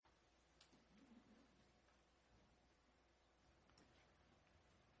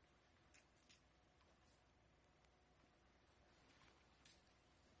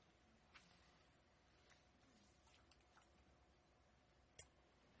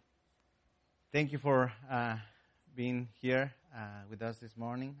Thank you for being here with us this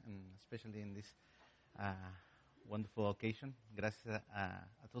morning, and especially in this wonderful occasion. Gracias a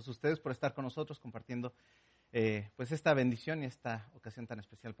todos ustedes por estar con nosotros compartiendo pues esta bendición y esta ocasión tan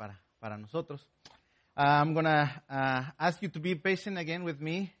especial para nosotros. I'm going to ask you to be patient again with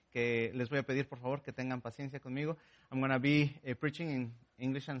me, que les voy a pedir por favor que tengan paciencia conmigo. I'm going to be preaching in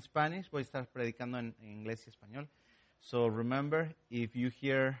English and Spanish. Voy a estar predicando en inglés y español. So remember, if you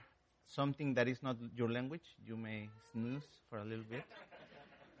hear something that is not your language, you may snooze for a little bit.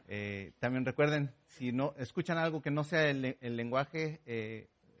 También recuerden, si no escuchan algo que no sea el lenguaje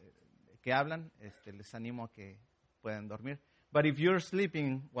que hablan, les animo a que puedan dormir. But if you're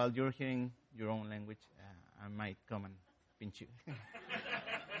sleeping while you're hearing your own language, I might come and pinch you.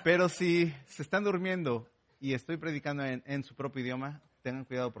 Pero si se están durmiendo y estoy predicando en su propio idioma, tengan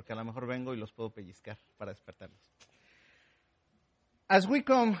cuidado porque a lo mejor vengo y los puedo pellizcar para despertarlos. As we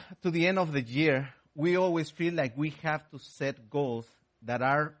come to the end of the year, we always feel like we have to set goals that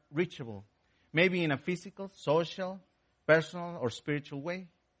are reachable, maybe in a physical, social, personal, or spiritual way.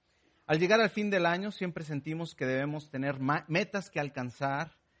 Al llegar al fin del año, siempre sentimos que debemos tener metas que alcanzar,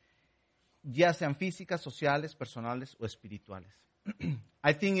 ya sean físicas, sociales, personales o espirituales.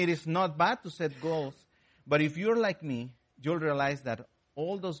 I think it is not bad to set goals, but if you're like me, you'll realize that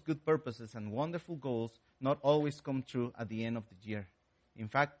all those good purposes and wonderful goals not always come true at the end of the year. In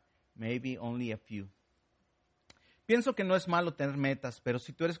fact, maybe only a few. Pienso que no es malo tener metas, pero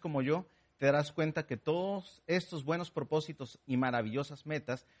si tú eres como yo, te darás cuenta que todos estos buenos propósitos y maravillosas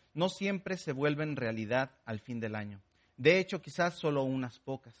metas no siempre se vuelven realidad al fin del año. De hecho, quizás solo unas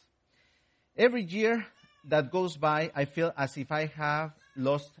pocas. Every year that goes by, I feel as if I have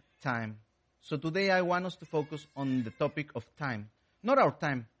lost time. So today I want us to focus on the topic of time. Not our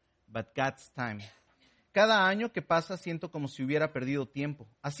time, but God's time. Cada año que pasa siento como si hubiera perdido tiempo.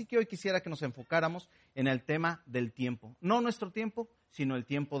 Así que hoy quisiera que nos enfocáramos en el tema del tiempo. No nuestro tiempo, sino el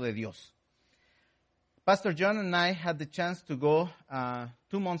tiempo de Dios. Pastor John and I had the chance to go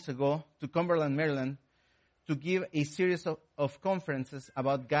 2 months ago to Cumberland, Maryland, to give a series of conferences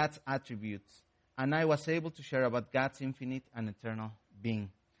about God's attributes. And I was able to share about God's infinite and eternal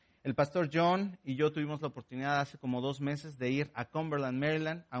being. El Pastor John y yo tuvimos la oportunidad hace como 2 meses de ir a Cumberland,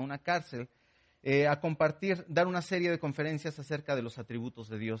 Maryland, a una cárcel, a compartir, dar una serie de conferencias acerca de los atributos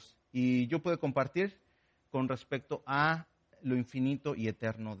de Dios. Y yo pude compartir con respecto a lo infinito y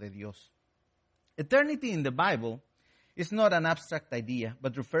eterno de Dios. Eternity in the Bible is not an abstract idea,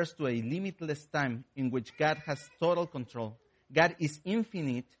 but refers to a limitless time in which God has total control. God is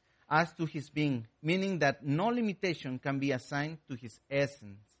infinite as to his being, meaning that no limitation can be assigned to his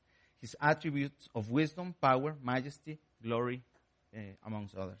essence, his attributes of wisdom, power, majesty, glory,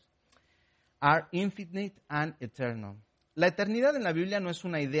 amongst others, are infinite and eternal. La eternidad en la Biblia no es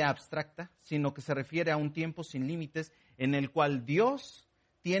una idea abstracta, sino que se refiere a un tiempo sin límites en el cual Dios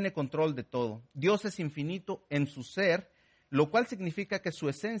tiene control de todo. Dios es infinito en su ser, lo cual significa que su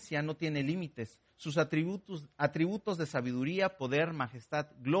esencia no tiene límites. Sus atributos de sabiduría, poder,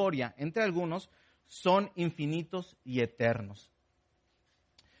 majestad, gloria, entre algunos, son infinitos y eternos.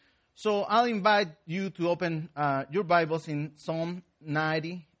 So I'll invite you to open your Bibles in Psalm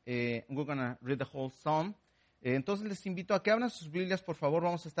 90. We're going to read the whole Psalm. Entonces les invito a que abran sus Biblias, por favor.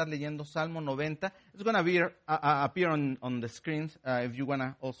 Vamos a estar leyendo Salmo 90. It's going to appear on the screens if you want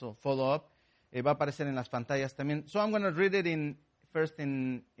to also follow up. Va a aparecer en las pantallas también. So I'm going to read it first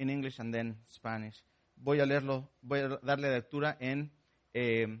in English and then Spanish. Voy a leerlo, voy a darle lectura en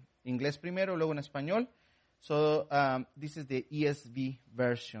inglés primero, luego en español. So this is the ESV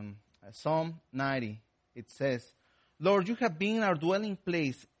version. Psalm 90. It says, Lord, you have been our dwelling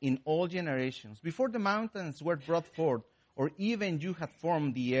place in all generations. Before the mountains were brought forth, or even you had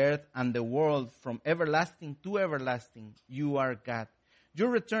formed the earth and the world from everlasting to everlasting, you are God. You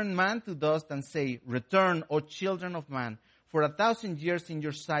return man to dust and say, Return, O children of man, for 1,000 years in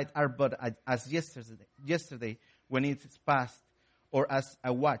your sight are but as yesterday when it is past, or as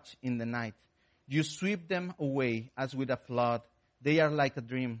a watch in the night. You sweep them away as with a flood. They are like a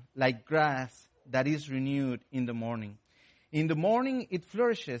dream, like grass that is renewed in the morning. In the morning it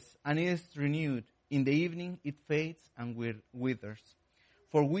flourishes and is renewed. In the evening it fades and withers.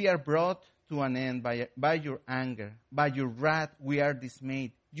 For we are brought to an end by your anger. By your wrath we are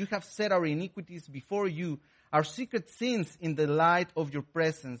dismayed. You have set our iniquities before you, our secret sins in the light of your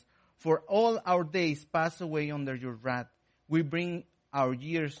presence. For all our days pass away under your wrath. We bring our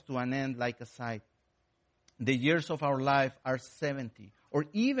years to an end like a sight. The years of our life are 70, or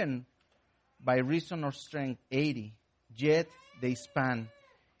even by reason or strength 80, yet they span,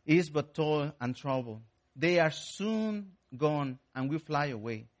 is but toil and trouble. They are soon gone, and we fly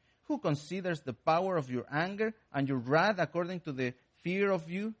away. who considers the power of your anger and your wrath according to the fear of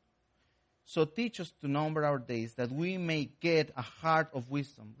you? So teach us to number our days, that we may get a heart of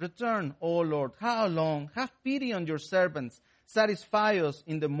wisdom. Return, O Lord, how long? Have pity on your servants. Satisfy us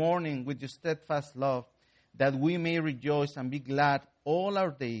in the morning with your steadfast love, that we may rejoice and be glad all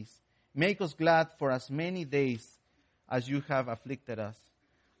our days. Make us glad for as many days as you have afflicted us,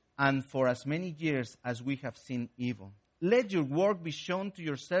 and for as many years as we have seen evil. Let your work be shown to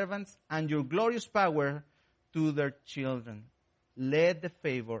your servants, and your glorious power to their children. Let the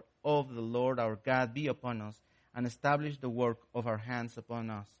favor of the Lord our God be upon us, and establish the work of our hands upon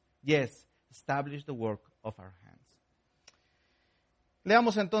us. Yes, establish the work of our hands.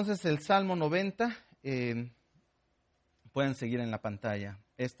 Leamos entonces el Salmo 90. Pueden seguir en la pantalla.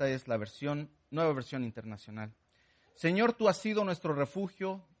 Esta es la nueva versión internacional. Señor, tú has sido nuestro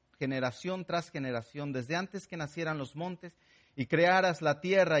refugio, generación tras generación, desde antes que nacieran los montes y crearas la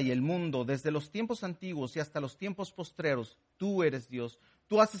tierra y el mundo, desde los tiempos antiguos y hasta los tiempos postreros. Tú eres Dios.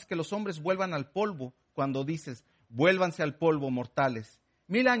 Tú haces que los hombres vuelvan al polvo cuando dices, vuélvanse al polvo, mortales.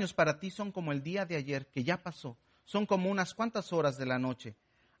 1000 años para ti son como el día de ayer que ya pasó. Son como unas cuantas horas de la noche.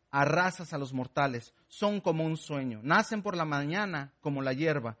 Arrasas a los mortales, son como un sueño. Nacen por la mañana como la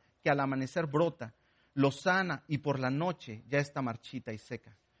hierba, que al amanecer brota. Lo sana y por la noche ya está marchita y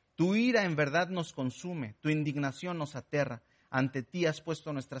seca. Tu ira en verdad nos consume, tu indignación nos aterra. Ante ti has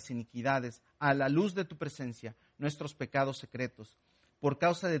puesto nuestras iniquidades, a la luz de tu presencia, nuestros pecados secretos. Por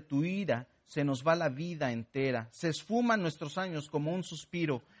causa de tu ira se nos va la vida entera, se esfuman nuestros años como un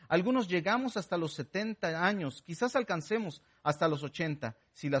suspiro. Algunos llegamos hasta los 70 años, quizás alcancemos hasta los 80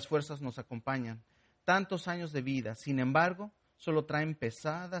 si las fuerzas nos acompañan. Tantos años de vida, sin embargo, solo traen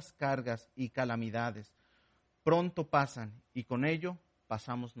pesadas cargas y calamidades. Pronto pasan y con ello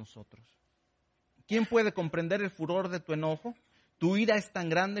pasamos nosotros. ¿Quién puede comprender el furor de tu enojo? Tu ira es tan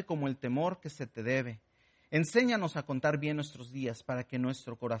grande como el temor que se te debe. Enséñanos a contar bien nuestros días para que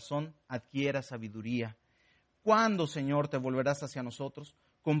nuestro corazón adquiera sabiduría. ¿Cuándo, Señor, te volverás hacia nosotros?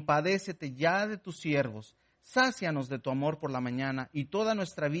 Compadécete ya de tus siervos. Sácianos de tu amor por la mañana y toda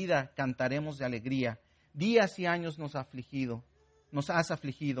nuestra vida cantaremos de alegría. Días y años nos has afligido, nos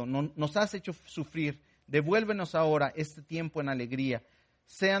has hecho sufrir. Devuélvenos ahora este tiempo en alegría.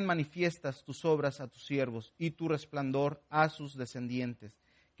 Sean manifiestas tus obras a tus siervos y tu resplandor a sus descendientes.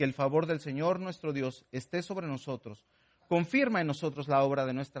 Que el favor del Señor nuestro Dios esté sobre nosotros. Confirma en nosotros la obra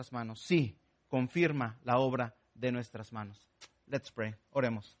de nuestras manos. Sí, confirma la obra de nuestras manos. Let's pray.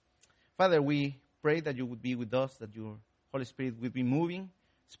 Oremos. Father, we pray that you would be with us, that your Holy Spirit would be moving.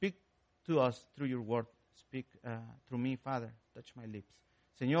 Speak to us through your word. Speak through me, Father. Touch my lips.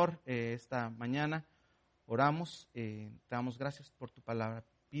 Señor, esta mañana oramos, te damos gracias por tu palabra.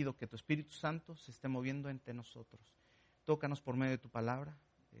 Pido que tu Espíritu Santo se esté moviendo entre nosotros. Tócanos por medio de tu palabra.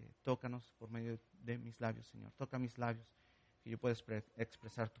 Tócanos por medio de mis labios, Señor. Toca mis labios, que yo pueda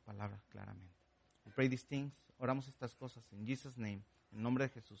expresar tu palabra claramente. We pray these things. Oramos estas cosas en Jesus' name. En nombre de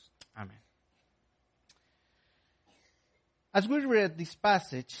Jesús. Amén. As we read this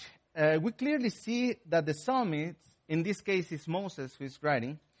passage, we clearly see that the psalmist, in this case is Moses who is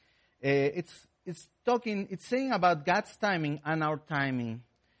writing, it's saying about God's timing and our timing.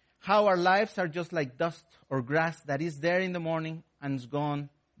 How our lives are just like dust or grass that is there in the morning and is gone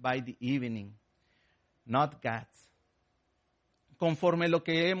by the evening. Not God's. Conforme lo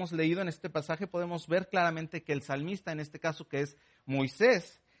que hemos leído en este pasaje, podemos ver claramente que el salmista, en este caso que es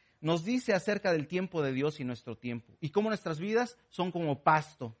Moisés, nos dice acerca del tiempo de Dios y nuestro tiempo. Y cómo nuestras vidas son como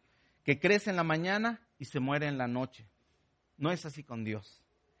pasto, que crece en la mañana y se muere en la noche. No es así con Dios.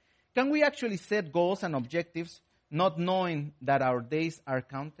 Can we actually set goals and objectives not knowing that our days are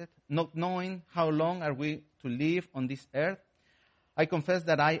counted, not knowing how long are we to live on this earth? I confess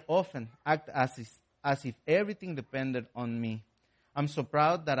that I often act as if everything depended on me. I'm so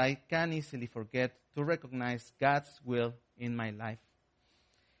proud that I can easily forget to recognize God's will in my life.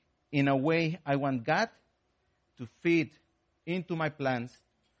 In a way, I want God to fit into my plans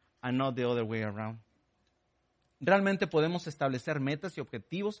and not the other way around. Realmente podemos establecer metas y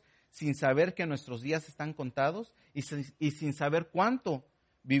objetivos sin saber que nuestros días están contados y sin saber cuánto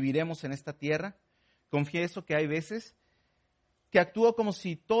viviremos en esta tierra. Confieso que hay veces que actúo como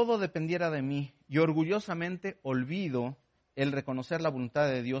si todo dependiera de mí y orgullosamente olvido el reconocer la voluntad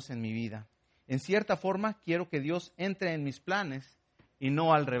de Dios en mi vida. En cierta forma, quiero que Dios entre en mis planes y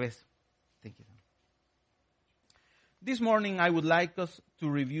no al revés. Thank you. This morning, I would like us to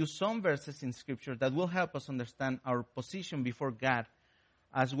review some verses in Scripture that will help us understand our position before God,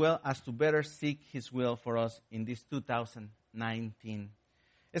 as well as to better seek His will for us in this 2019.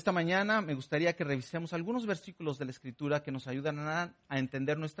 Esta mañana me gustaría que revisemos algunos versículos de la Escritura que nos ayudan a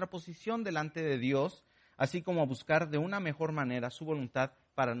entender nuestra posición delante de Dios, así como a buscar de una mejor manera su voluntad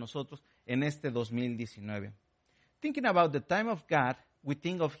para nosotros en este 2019. Thinking about the time of God, we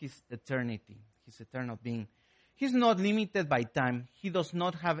think of His eternity, His eternal being. He's not limited by time. He does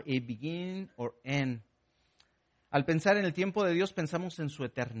not have a beginning or end. Al pensar en el tiempo de Dios, pensamos en su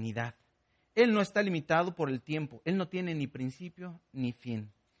eternidad. Él no está limitado por el tiempo. Él no tiene ni principio ni fin.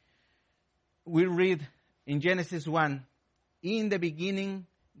 We read in Genesis 1, in the beginning,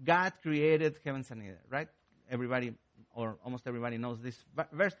 God created heavens and earth, right? Everybody, or almost everybody knows this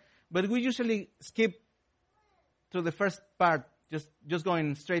verse. But we usually skip to the first part, just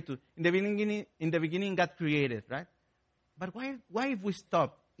going straight to, in the beginning, God created, right? But why if we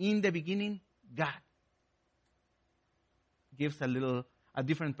stop, in the beginning, God? Gives a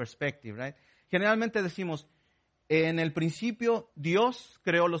different perspective, right? Generalmente decimos, en el principio Dios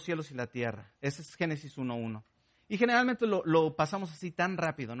creó los cielos y la tierra. Ese es Génesis 1:1. Y generalmente lo pasamos así tan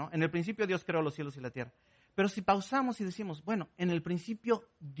rápido, ¿no? En el principio Dios creó los cielos y la tierra. Pero si pausamos y decimos, bueno, en el principio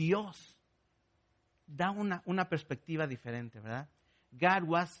Dios, da una perspectiva diferente, ¿verdad? God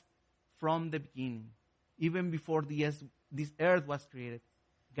was from the beginning. Even before this earth was created,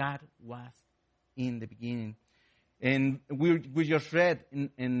 God was in the beginning. And we just read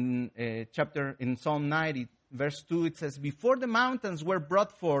in Psalm 90, verse 2, it says, before the mountains were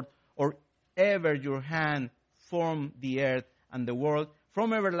brought forth, or ever your hand formed the earth and the world,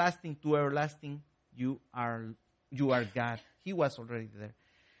 from everlasting to everlasting, you are God. He was already there.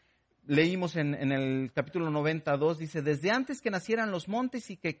 Leímos en el capítulo 92, dice, desde antes que nacieran los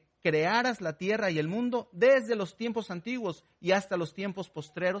montes y que crearas la tierra y el mundo, desde los tiempos antiguos y hasta los tiempos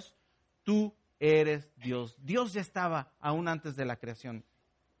postreros, tú eres Dios. Dios ya estaba aún antes de la creación.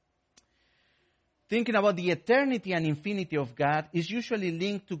 Thinking about the eternity and infinity of God is usually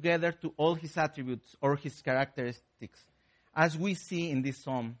linked together to all His attributes or His characteristics, as we see in this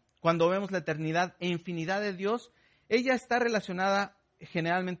psalm. Cuando vemos la eternidad e infinidad de Dios, ella está relacionada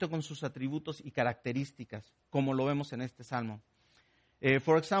generalmente con sus atributos y características, como lo vemos en este salmo.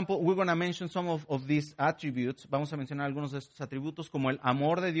 For example, we're going to mention some of these attributes. Vamos a mencionar algunos de estos atributos, como el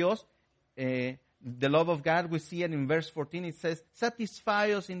amor de Dios. The love of God, we see it in verse 14. It says,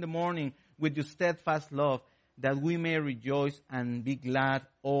 satisfy us in the morning with your steadfast love, that we may rejoice and be glad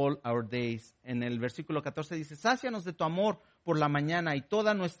all our days. En el versículo 14 dice, sácianos de tu amor por la mañana y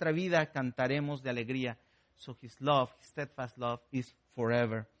toda nuestra vida cantaremos de alegría. So His love, His steadfast love is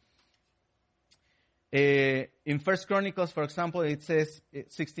forever. In 1 Chronicles, for example, it says,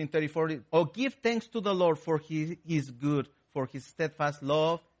 16:34, oh, give thanks to the Lord, for He is good, for His steadfast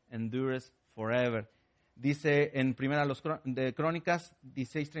love endures forever. Dice en Primera de Crónicas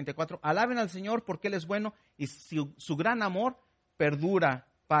 16:34, alaben al Señor porque Él es bueno y su gran amor perdura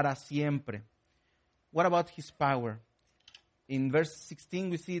para siempre. What about His power? In verse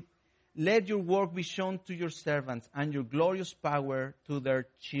 16 we see, let your work be shown to your servants and your glorious power to their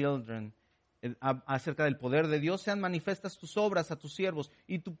children. Acerca del poder de Dios, sean manifiestas tus obras a tus siervos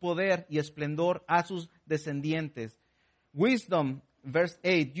y tu poder y esplendor a sus descendientes. Wisdom, verse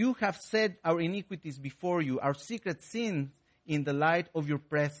 8, you have set our iniquities before you, our secret sins in the light of your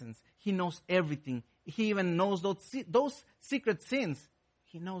presence. He knows everything. He even knows those secret sins.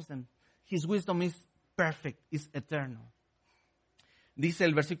 He knows them. His wisdom is perfect, is eternal. Dice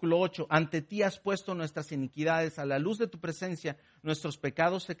el versículo 8, ante ti has puesto nuestras iniquidades, a la luz de tu presencia, nuestros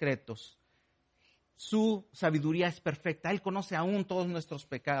pecados secretos. Su sabiduría es perfecta. Él conoce aún todos nuestros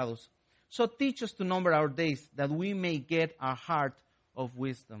pecados. So teach us to number our days, that we may get a heart of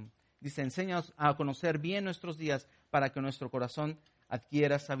wisdom. Dice, enséñanos a conocer bien nuestros días, para que nuestro corazón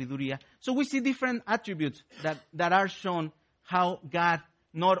adquiera sabiduría. So we see different attributes that are shown how God,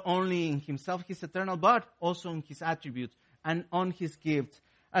 not only in Himself, He's eternal, but also in His attributes and on His gifts.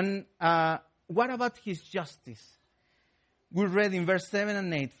 And what about His justice? We read in verse 7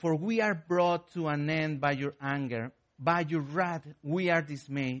 and 8, for we are brought to an end by your anger. By your wrath we are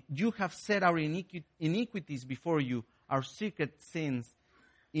dismayed. You have set our iniquities before you, our secret sins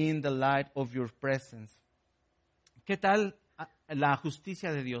in the light of your presence. ¿Qué tal la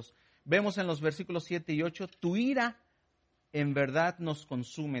justicia de Dios? Vemos en los versículos 7 y 8, tu ira en verdad nos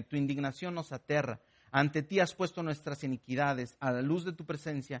consume, tu indignación nos aterra. Ante ti has puesto nuestras iniquidades, a la luz de tu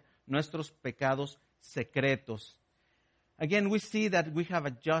presencia, nuestros pecados secretos. Again, we see that we have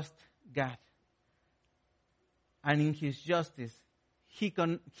a just God. And in His justice, He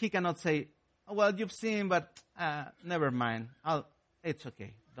cannot say, oh, well, you've sinned, but never mind. It's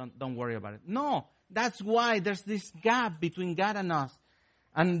okay. Don't worry about it. No, that's why there's this gap between God and us.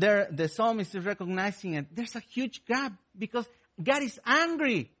 And the psalmist is recognizing it. There's a huge gap because God is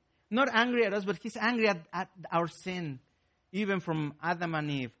angry. Not angry at us, but He's angry at our sin, even from Adam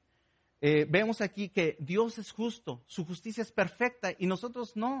and Eve. Vemos aquí que Dios es justo, su justicia es perfecta y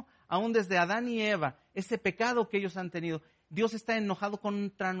nosotros no. Aún desde Adán y Eva, ese pecado que ellos han tenido, Dios está enojado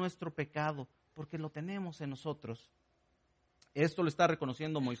contra nuestro pecado porque lo tenemos en nosotros. Esto lo está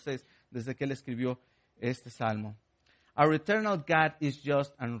reconociendo Moisés desde que él escribió este salmo. Our eternal God is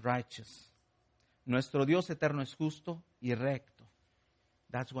just and righteous. Nuestro Dios eterno es justo y recto.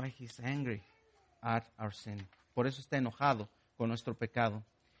 That's why He's angry at our sin. Por eso está enojado con nuestro pecado.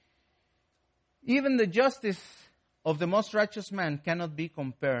 Even the justice of the most righteous man cannot be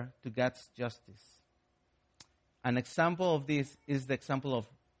compared to God's justice. An example of this is the example of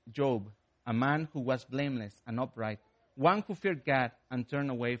Job, a man who was blameless and upright, one who feared God and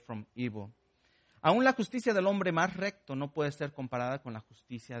turned away from evil. Aún la justicia del hombre más recto no puede ser comparada con la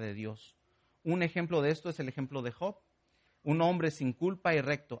justicia de Dios. Un ejemplo de esto es el ejemplo de Job, un hombre sin culpa y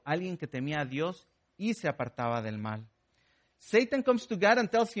recto, alguien que temía a Dios y se apartaba del mal. Satan comes to God and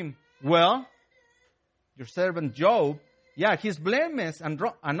tells him, well, your servant Job, yeah, he's blameless and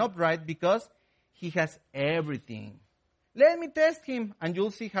upright because he has everything. Let me test him and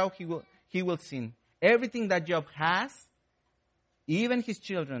you'll see how he will sin. Everything that Job has, even his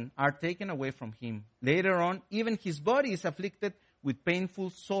children, are taken away from him. Later on, even his body is afflicted with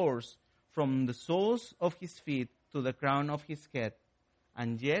painful sores from the soles of his feet to the crown of his head.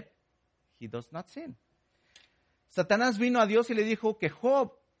 And yet, he does not sin. Satanás vino a Dios y le dijo que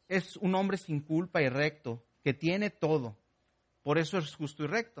Job es un hombre sin culpa y recto, que tiene todo. Por eso es justo y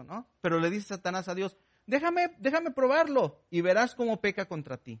recto, ¿no? Pero le dice Satanás a Dios, déjame probarlo y verás cómo peca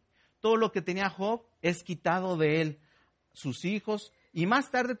contra ti. Todo lo que tenía Job es quitado de él, sus hijos, y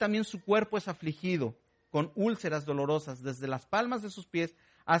más tarde también su cuerpo es afligido, con úlceras dolorosas, desde las palmas de sus pies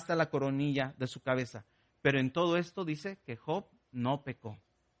hasta la coronilla de su cabeza. Pero en todo esto dice que Job no pecó.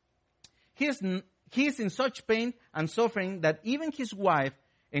 He is in such pain and suffering that even his wife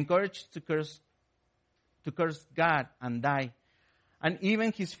encouraged to curse God and die. And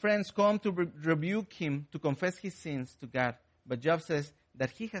even his friends come to rebuke him to confess his sins to God. But Job says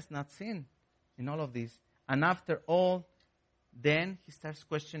that he has not sinned in all of this. And after all, then he starts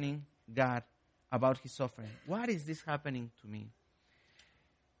questioning God about his suffering. What is this happening to me?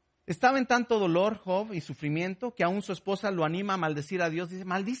 Estaba en tanto dolor Job y sufrimiento que aún su esposa lo anima a maldecir a Dios. Dice,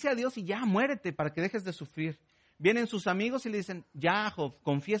 maldice a Dios y ya, muérete para que dejes de sufrir. Vienen sus amigos y le dicen, ya Job,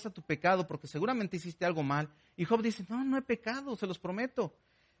 confiesa tu pecado porque seguramente hiciste algo mal. Y Job dice, no he pecado, se los prometo.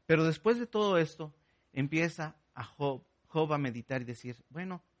 Pero después de todo esto, empieza a Job a meditar y decir,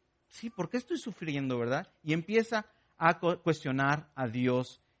 bueno, sí, ¿por qué estoy sufriendo, verdad? Y empieza a cuestionar a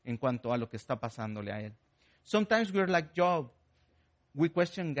Dios en cuanto a lo que está pasándole a él. Sometimes we're like Job. We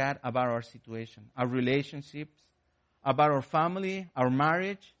question God about our situation, our relationships, about our family, our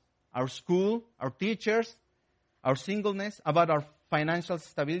marriage, our school, our teachers, our singleness, about our financial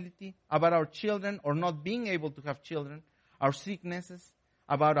stability, about our children or not being able to have children, our sicknesses,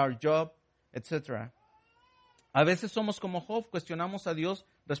 about our job, etc. A veces somos como Job, cuestionamos a Dios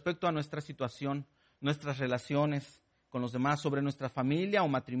respecto a nuestra situación, nuestras relaciones con los demás, sobre nuestra familia o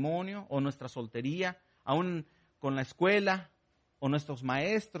matrimonio o nuestra soltería, aún con la escuela o nuestros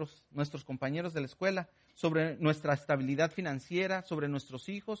maestros, nuestros compañeros de la escuela, sobre nuestra estabilidad financiera, sobre nuestros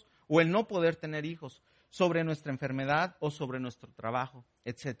hijos o el no poder tener hijos, sobre nuestra enfermedad o sobre nuestro trabajo,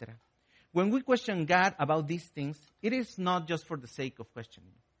 etc. When we question God about these things, it is not just for the sake of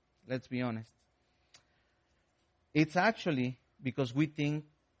questioning. Let's be honest. It's actually because we think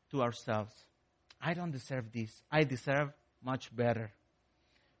to ourselves, I don't deserve this. I deserve much better.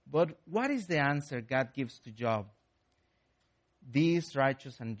 But what is the answer God gives to Job? This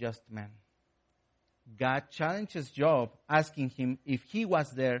righteous and just man. God challenges Job, asking him if he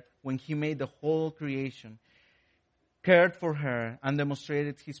was there when he made the whole creation, cared for her, and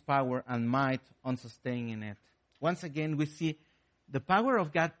demonstrated his power and might on sustaining it. Once again, we see the power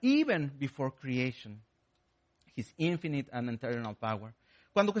of God even before creation, his infinite and eternal power.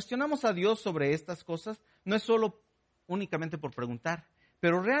 Cuando cuestionamos a Dios sobre estas cosas, no es solo únicamente por preguntar,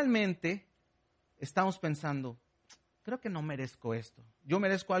 pero realmente estamos pensando, creo que no merezco esto. Yo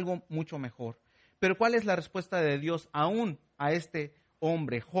merezco algo mucho mejor. Pero ¿cuál es la respuesta de Dios aún a este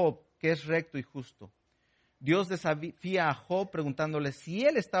hombre, Job, que es recto y justo? Dios desafía a Job preguntándole si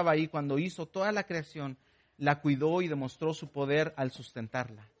él estaba ahí cuando hizo toda la creación, la cuidó y demostró su poder al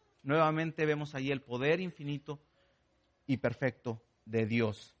sustentarla. Nuevamente vemos ahí el poder infinito y perfecto de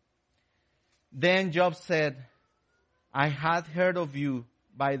Dios. Then Job said, I had heard of you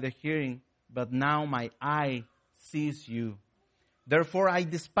by the hearing, but now my eye sees you. Therefore I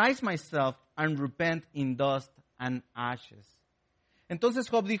despise myself and repent in dust and ashes. Entonces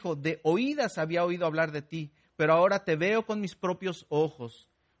Job dijo, de oídas había oído hablar de ti, pero ahora te veo con mis propios ojos.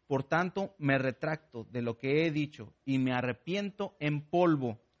 Por tanto, me retracto de lo que he dicho y me arrepiento en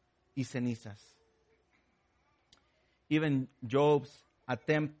polvo y cenizas. Even Job's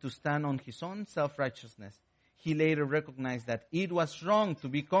attempt to stand on his own self-righteousness, he later recognized that it was wrong to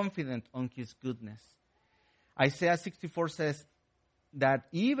be confident on his goodness. Isaiah 64 says that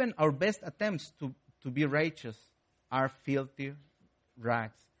even our best attempts to be righteous are filthy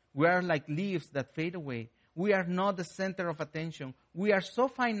rags. We are like leaves that fade away. We are not the center of attention. We are so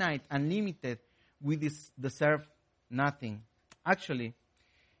finite and limited, we deserve nothing. Actually,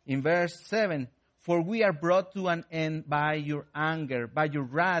 in verse 7, for we are brought to an end by your anger. By your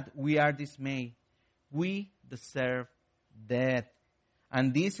wrath we are dismayed. We deserve death.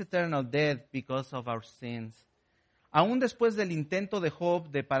 And this eternal death because of our sins. Aún después del intento de Job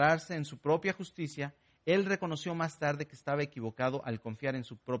de pararse en su propia justicia, él reconoció más tarde que estaba equivocado al confiar en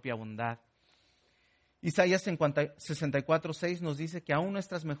su propia bondad. Isaías 64:6 nos dice que aún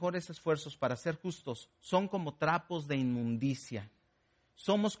nuestros mejores esfuerzos para ser justos son como trapos de inmundicia.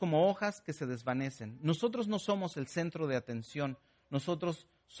 Somos como hojas que se desvanecen. Nosotros no somos el centro de atención. Nosotros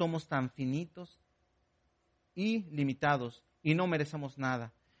somos tan finitos y limitados y no merecemos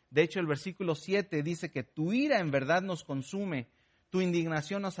nada. De hecho, el versículo 7 dice que tu ira en verdad nos consume, tu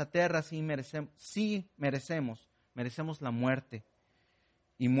indignación nos aterra, sí merecemos la muerte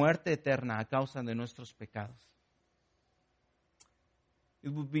y muerte eterna a causa de nuestros pecados. It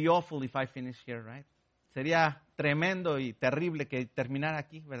would be awful if I finish here, right? Sería tremendo y terrible que terminara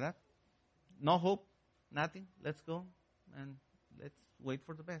aquí, ¿verdad? No hope, nothing, let's go and let's wait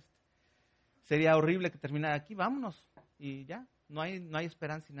for the best. Sería horrible que terminara aquí, vámonos y ya, no hay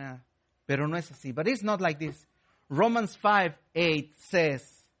esperanza y nada. Pero no es así. But it's not like this. Romans 5:8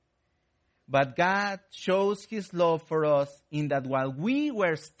 says, but God shows his love for us in that while we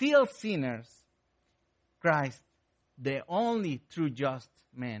were still sinners, Christ, the only true just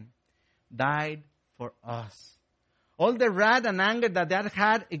man, died for us. All the wrath and anger that God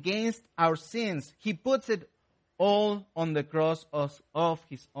had against our sins, he puts it all on the cross of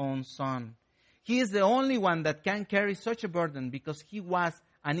his own Son. He is the only one that can carry such a burden because he was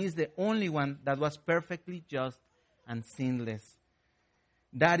and is the only one that was perfectly just and sinless.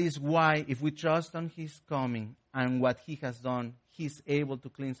 That is why if we trust on his coming and what he has done, he is able to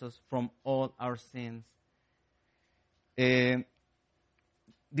cleanse us from all our sins. These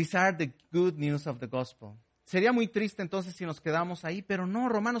are the good news of the gospel. Sería muy triste entonces si nos quedamos ahí, pero no,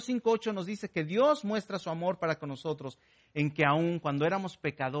 Romanos 5:8 nos dice que Dios muestra su amor para con nosotros en que aun cuando éramos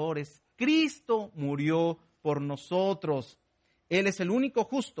pecadores, Cristo murió por nosotros. Él es el único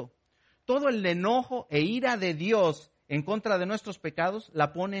justo. Todo el enojo e ira de Dios en contra de nuestros pecados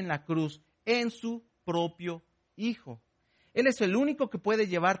la pone en la cruz, en su propio Hijo. Él es el único que puede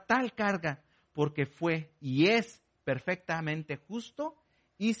llevar tal carga porque fue y es perfectamente justo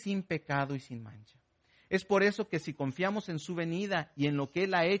y sin pecado y sin mancha. Es por eso que si confiamos en su venida y en lo que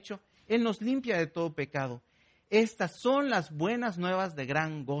Él ha hecho, Él nos limpia de todo pecado. Estas son las buenas nuevas de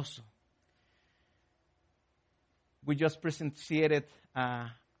gran gozo. We just presenciated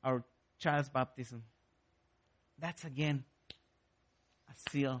our child's baptism. That's again a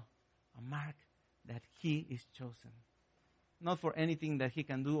seal, a mark that he is chosen. Not for anything that he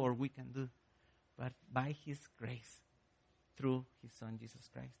can do or we can do, but by his grace, through his Son Jesus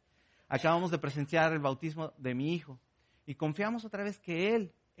Christ. Acabamos de presenciar el bautismo de mi hijo y confiamos otra vez que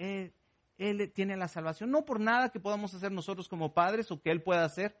Él tiene la salvación, no por nada que podamos hacer nosotros como padres o que Él pueda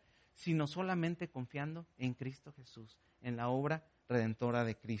hacer, sino solamente confiando en Cristo Jesús, en la obra redentora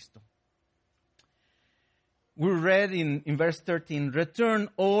de Cristo. We read in verse 13, return,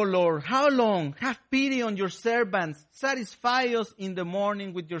 O Lord, how long? Have pity on your servants. Satisfy us in the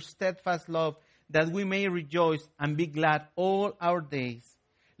morning with your steadfast love, that we may rejoice and be glad all our days.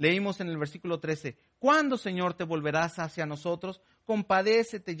 Leímos en el versículo 13, ¿cuándo, Señor, te volverás hacia nosotros?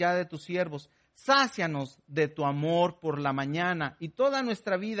 Compadécete ya de tus siervos. Sácianos de tu amor por la mañana y toda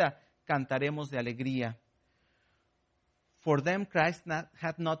nuestra vida cantaremos de alegría. For them Christ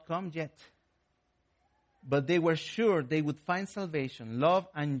had not come yet, but they were sure they would find salvation, love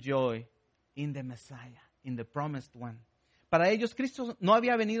and joy in the Messiah, in the promised one. Para ellos Cristo no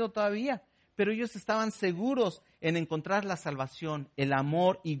había venido todavía, pero ellos estaban seguros en encontrar la salvación, el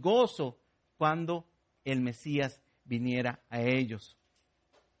amor y gozo cuando el Mesías viniera a ellos.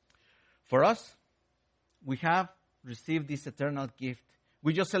 For us, we have received this eternal gift.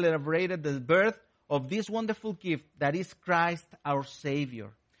 We just celebrated the birth of this wonderful gift that is Christ our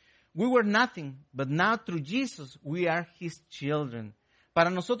Savior. We were nothing, but now through Jesus we are His children. Para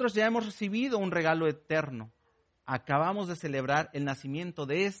nosotros ya hemos recibido un regalo eterno, acabamos de celebrar el nacimiento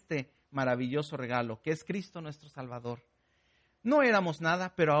de este maravilloso regalo, que es Cristo nuestro Salvador. No éramos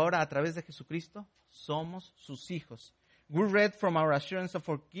nada, pero ahora a través de Jesucristo somos sus hijos. We read from our assurance of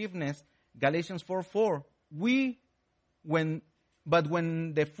forgiveness, Galatians 4:4. But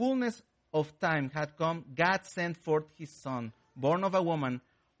when the fullness of time had come, God sent forth his Son, born of a woman,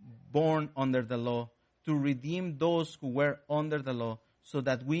 born under the law, to redeem those who were under the law, so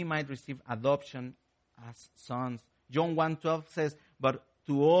that we might receive adoption as sons. John 1:12 says, but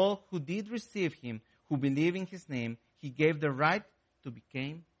to all who did receive him, who believe in his name, he gave the right to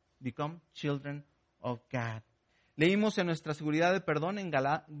become children of God. Leímos en nuestra seguridad de perdón en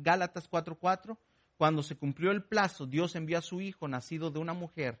Gálatas 4:4, cuando se cumplió el plazo, Dios envió a su Hijo, nacido de una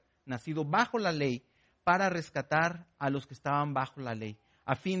mujer, nacido bajo la ley, para rescatar a los que estaban bajo la ley,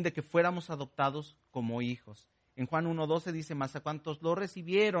 a fin de que fuéramos adoptados como hijos. En Juan 1:12 dice, mas a cuantos lo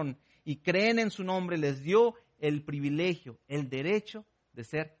recibieron y creen en su nombre, les dio el privilegio, el derecho de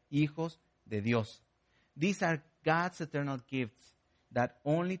ser hijos de Dios. These are God's eternal gifts that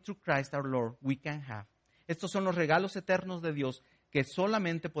only through Christ our Lord we can have. Estos son los regalos eternos de Dios que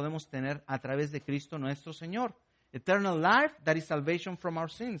solamente podemos tener a través de Cristo nuestro Señor. Eternal life, that is salvation from our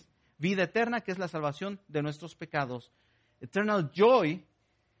sins. Vida eterna, que es la salvación de nuestros pecados. Eternal joy,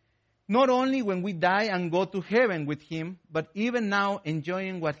 not only when we die and go to heaven with Him, but even now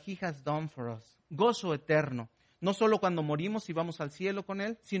enjoying what He has done for us. Gozo eterno, no solo cuando morimos y vamos al cielo con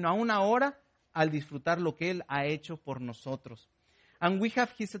Él, sino aún ahora al disfrutar lo que Él ha hecho por nosotros. And we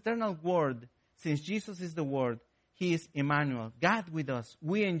have His eternal word, since Jesus is the word. He is Emmanuel, God with us.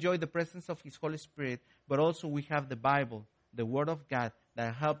 We enjoy the presence of His Holy Spirit, but also we have the Bible, the Word of God,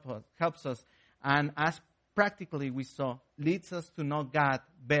 that helps us, and as practically we saw, leads us to know God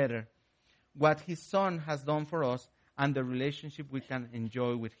better, what His Son has done for us, and the relationship we can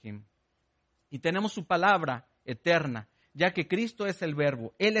enjoy with Him. Y tenemos su palabra eterna, ya que Cristo es el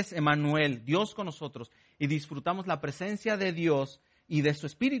Verbo, Él es Emmanuel, Dios con nosotros, y disfrutamos la presencia de Dios y de su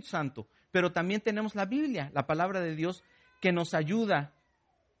Espíritu Santo. Pero también tenemos la Biblia, la palabra de Dios, que nos ayuda,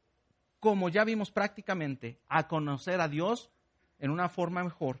 como ya vimos prácticamente, a conocer a Dios en una forma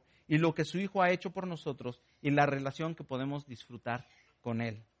mejor y lo que su Hijo ha hecho por nosotros y la relación que podemos disfrutar con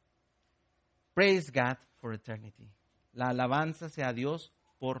Él. Praise God for eternity. La alabanza sea a Dios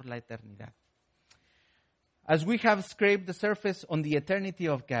por la eternidad. As we have scraped the surface on the eternity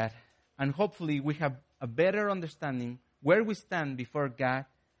of God, and hopefully we have a better understanding where we stand before God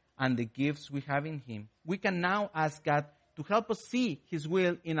and the gifts we have in Him, we can now ask God to help us see His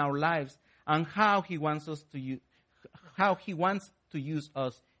will in our lives and how He wants to use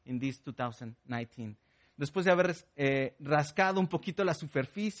us in this 2019. Después de haber rascado un poquito la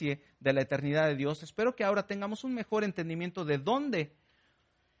superficie de la eternidad de Dios, espero que ahora tengamos un mejor entendimiento de dónde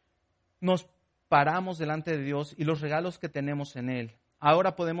nos paramos delante de Dios y los regalos que tenemos en Él.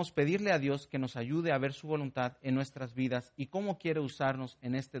 Ahora podemos pedirle a Dios que nos ayude a ver su voluntad en nuestras vidas y cómo quiere usarnos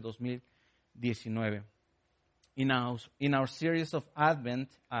en este 2019. In our series of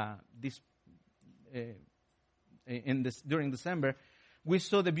Advent, during December, we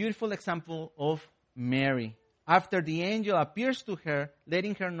saw the beautiful example of Mary. After the angel appears to her,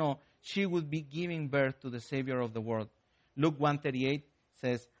 letting her know she would be giving birth to the Savior of the world. Luke 1:38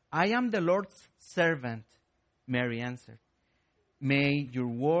 says, I am the Lord's servant, Mary answered. May your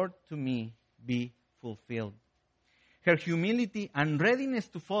word to me be fulfilled. Her humility and readiness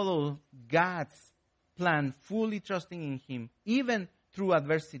to follow God's plan, fully trusting in Him, even through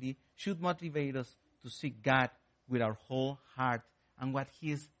adversity, should motivate us to seek God with our whole heart and what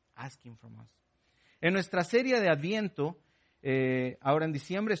He is asking from us. En nuestra serie de Adviento, ahora en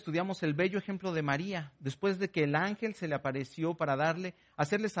diciembre, estudiamos el bello ejemplo de María, después de que el ángel se le apareció para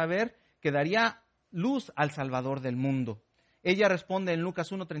hacerle saber que daría luz al Salvador del mundo. Ella responde en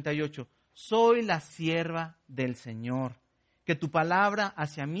Lucas 1:38, soy la sierva del Señor, que tu palabra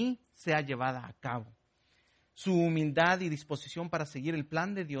hacia mí sea llevada a cabo. Su humildad y disposición para seguir el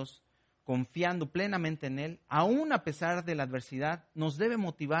plan de Dios, confiando plenamente en Él, aún a pesar de la adversidad, nos debe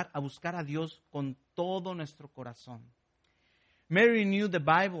motivar a buscar a Dios con todo nuestro corazón. Mary knew the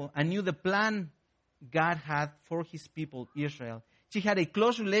Bible and knew the plan God had for His people, Israel. She had a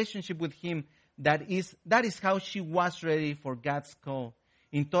close relationship with Him. That is how she was ready for God's call,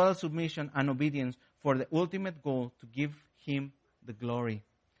 in total submission and obedience for the ultimate goal to give Him the glory.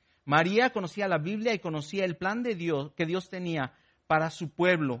 María conocía la Biblia y conocía el plan de Dios que Dios tenía para su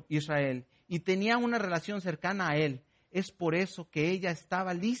pueblo, Israel, y tenía una relación cercana a Él. Es por eso que ella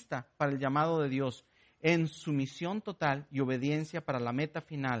estaba lista para el llamado de Dios, en sumisión total y obediencia para la meta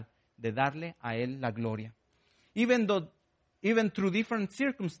final de darle a Él la gloria. Even through different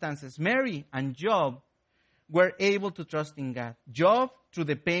circumstances, Mary and Job were able to trust in God. Job through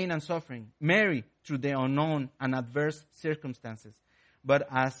the pain and suffering. Mary through the unknown and adverse circumstances. But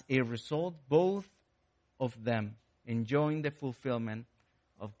as a result, both of them enjoying the fulfillment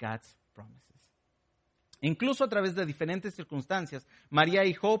of God's promises. Incluso a través de diferentes circunstancias, María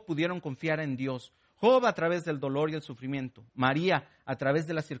y Job pudieron confiar en Dios. Job a través del dolor y el sufrimiento. María a través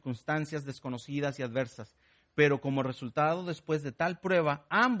de las circunstancias desconocidas y adversas. Pero como resultado, después de tal prueba,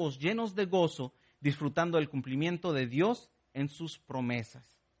 ambos llenos de gozo, disfrutando del cumplimiento de Dios en sus promesas.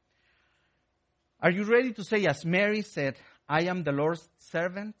 Are you ready to say, as Mary said, I am the Lord's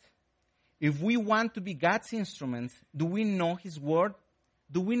servant? If we want to be God's instruments, do we know His word?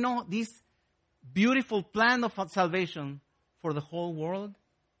 Do we know this beautiful plan of salvation for the whole world?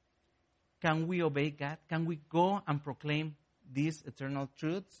 Can we obey God? Can we go and proclaim these eternal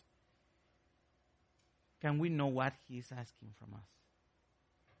truths? Can we know what He is asking from us?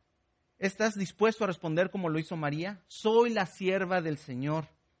 ¿Estás dispuesto a responder como lo hizo María? Soy la sierva del Señor.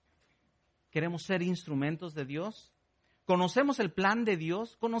 ¿Queremos ser instrumentos de Dios? ¿Conocemos el plan de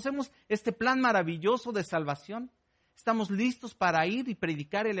Dios? ¿Conocemos este plan maravilloso de salvación? ¿Estamos listos para ir y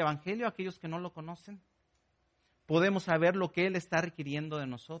predicar el Evangelio a aquellos que no lo conocen? ¿Podemos saber lo que Él está requiriendo de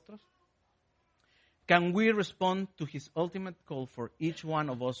nosotros? Can we respond to His ultimate call for each one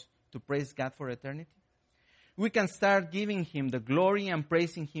of us to praise God for eternity? We can start giving Him the glory and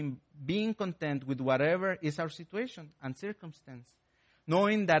praising Him, being content with whatever is our situation and circumstance,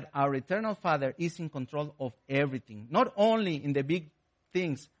 knowing that our eternal Father is in control of everything, not only in the big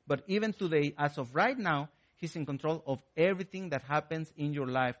things, but even today, as of right now, He's in control of everything that happens in your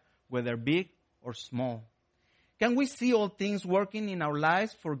life, whether big or small. Can we see all things working in our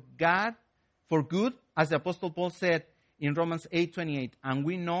lives for God, for good, as the Apostle Paul said in Romans 8:28, and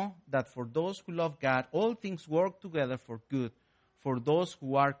we know that for those who love God, all things work together for good, for those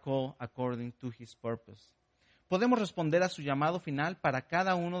who are called according to His purpose. ¿Podemos responder a su llamado final para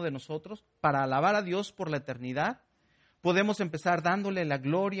cada uno de nosotros, para alabar a Dios por la eternidad? ¿Podemos empezar dándole la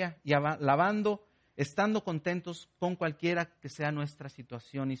gloria y alabando, estando contentos con cualquiera que sea nuestra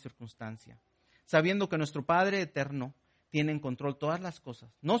situación y circunstancia, sabiendo que nuestro Padre eterno tiene en control todas las cosas,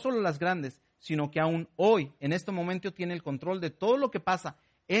 no solo las grandes, sino que aún hoy, en este momento, tiene el control de todo lo que pasa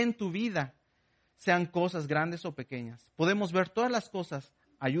en tu vida, sean cosas grandes o pequeñas? Podemos ver todas las cosas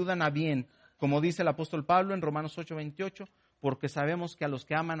ayudan a bien, como dice el apóstol Pablo en Romanos 8:28, porque sabemos que a los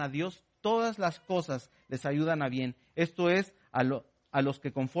que aman a Dios, todas las cosas les ayudan a bien. Esto es, a los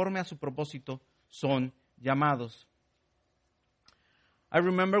que conforme a su propósito son llamados. I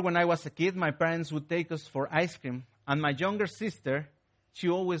remember when I was a kid, my parents would take us for ice cream. And my younger sister, she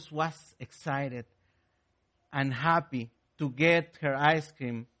always was excited and happy to get her ice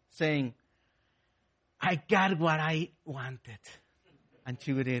cream, saying, I got what I wanted. And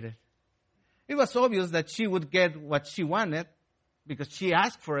she would eat it. It was obvious that she would get what she wanted because she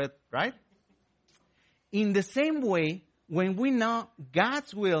asked for it, right? In the same way, when we know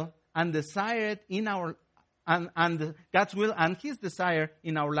God's will and desire it in our and God's will and His desire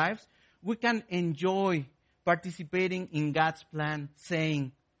in our lives, we can enjoy participating in God's plan,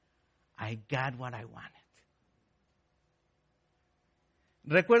 saying, I got what I wanted.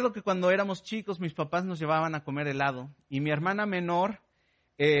 Recuerdo que cuando éramos chicos, mis papás nos llevaban a comer helado y mi hermana menor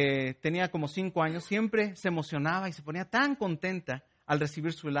tenía como 5 años, siempre se emocionaba y se ponía tan contenta al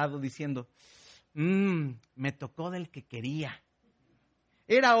recibir su helado diciendo, me tocó del que quería.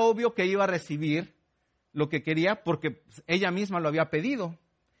 Era obvio que iba a recibir lo que quería porque ella misma lo había pedido.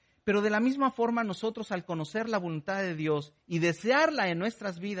 Pero de la misma forma nosotros, al conocer la voluntad de Dios y desearla en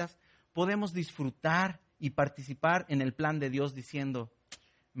nuestras vidas, podemos disfrutar y participar en el plan de Dios diciendo,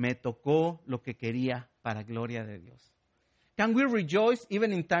 me tocó lo que quería para gloria de Dios. Can we rejoice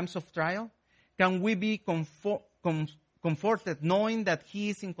even in times of trial? Can we be comforted knowing that He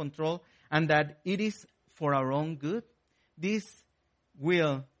is in control and that it is for our own good? This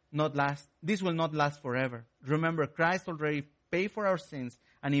will not last forever. Remember, Christ already paid for our sins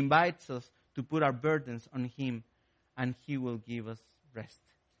and invites us to put our burdens on Him, and He will give us rest.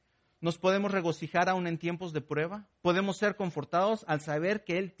 ¿Nos podemos regocijar aún en tiempos de prueba? ¿Podemos ser confortados al saber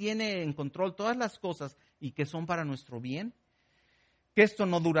que Él tiene en control todas las cosas y que son para nuestro bien? Que esto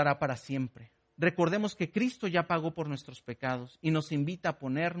no durará para siempre. Recordemos que Cristo ya pagó por nuestros pecados y nos invita a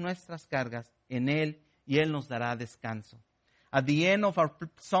poner nuestras cargas en Él y Él nos dará descanso. At the end of our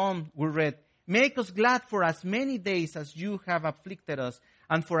psalm, we read, make us glad for as many days as you have afflicted us,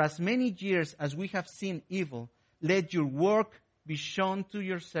 and for as many years as we have seen evil. Let your work be shown to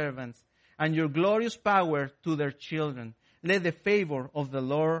your servants, and your glorious power to their children. Let the favor of the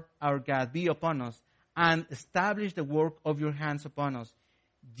Lord our God be upon us, and establish the work of your hands upon us.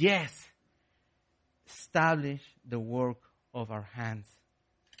 Yes, establish the work of our hands.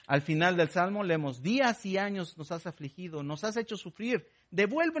 Al final del Salmo leemos, días y años nos has afligido, nos has hecho sufrir,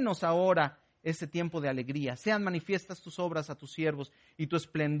 devuélvenos ahora ese tiempo de alegría. Sean manifiestas tus obras a tus siervos y tu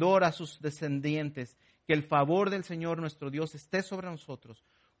esplendor a sus descendientes. Que el favor del Señor nuestro Dios esté sobre nosotros.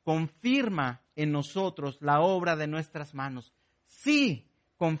 Confirma en nosotros la obra de nuestras manos. Sí,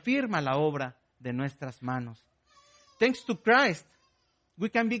 confirma la obra de nuestras manos. Thanks to Christ, we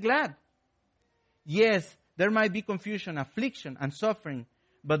can be glad. Yes, there might be confusion, affliction, and suffering,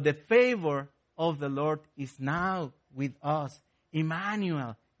 but the favor of the Lord is now with us.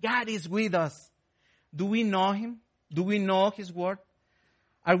 Emmanuel, God is with us. Do we know Him? Do we know His word?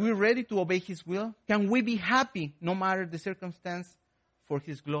 Are we ready to obey His will? Can we be happy no matter the circumstance for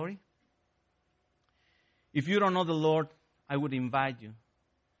His glory? If you don't know the Lord, I would invite you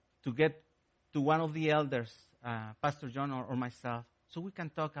to get to one of the elders, Pastor John or myself, so we can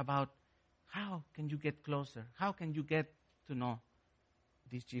talk about how can you get closer? How can you get to know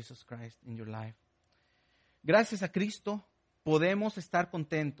this Jesus Christ in your life? Gracias a Cristo podemos estar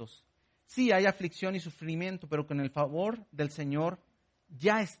contentos. Sí, hay aflicción y sufrimiento, pero con el favor del Señor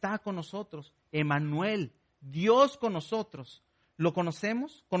ya está con nosotros. Emmanuel, Dios con nosotros. ¿Lo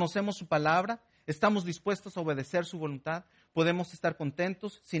conocemos? ¿Conocemos su palabra? ¿Estamos dispuestos a obedecer su voluntad? ¿Podemos estar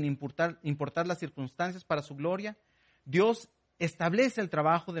contentos sin importar las circunstancias para su gloria? Dios establece el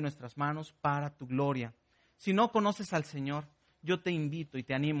trabajo de nuestras manos para tu gloria. Si no conoces al Señor, yo te invito y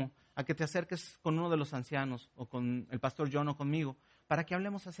te animo a que te acerques con uno de los ancianos o con el pastor John o conmigo para que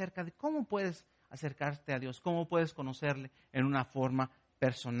hablemos acerca de cómo puedes acercarte a Dios, cómo puedes conocerle en una forma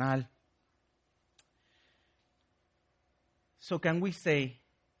personal. So can we say,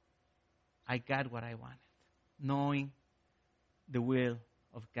 I got what I wanted, knowing the will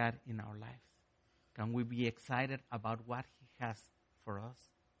of God in our lives? Can we be excited about what He has for us?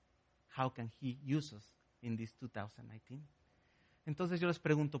 How can He use us in this 2019? Entonces yo les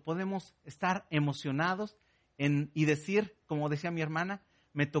pregunto, ¿podemos estar emocionados y decir, como decía mi hermana,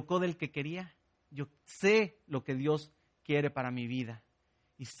 me tocó del que quería? Yo sé lo que Dios quiere para mi vida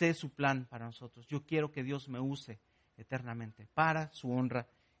y sé su plan para nosotros. Yo quiero que Dios me use eternamente para su honra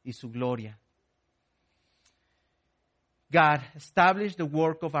y su gloria. God, establish the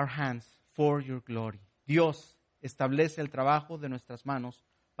work of our hands for your glory. Dios, establece el trabajo de nuestras manos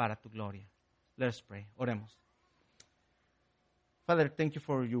para tu gloria. Let us pray. Oremos. Father, thank you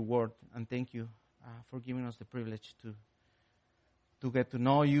for your word, and thank you for giving us the privilege to get to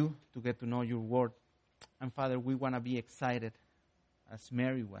know you, to get to know your word. And Father, we want to be excited as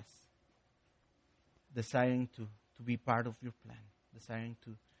Mary was, desiring to be part of your plan, desiring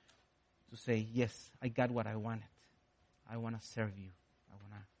to say, yes, I got what I wanted. I want to serve you. I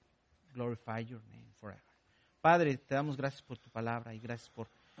want to glorify your name forever. Padre, te damos gracias por tu palabra y gracias por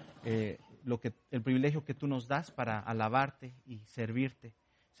el privilegio que tú nos das para alabarte y servirte.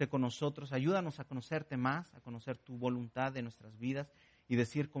 Sé con nosotros, ayúdanos a conocerte más, a conocer tu voluntad de nuestras vidas y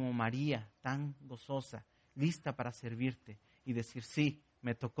decir como María, tan gozosa, lista para servirte y decir, sí,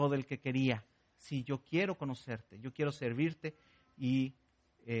 me tocó del que quería. Sí, yo quiero conocerte, yo quiero servirte y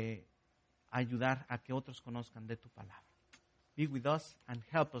ayudar a que otros conozcan de tu palabra. Be with us and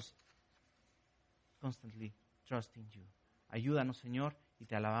help us constantly trust in you. Ayúdanos, Señor, y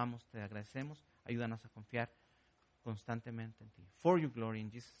te alabamos, te agradecemos. Ayúdanos a confiar constantemente en ti. For your glory, in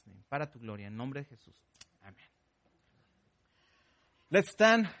Jesus' name. Para tu gloria, en nombre de Jesús. Amén. Let's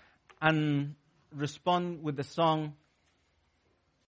stand and respond with the song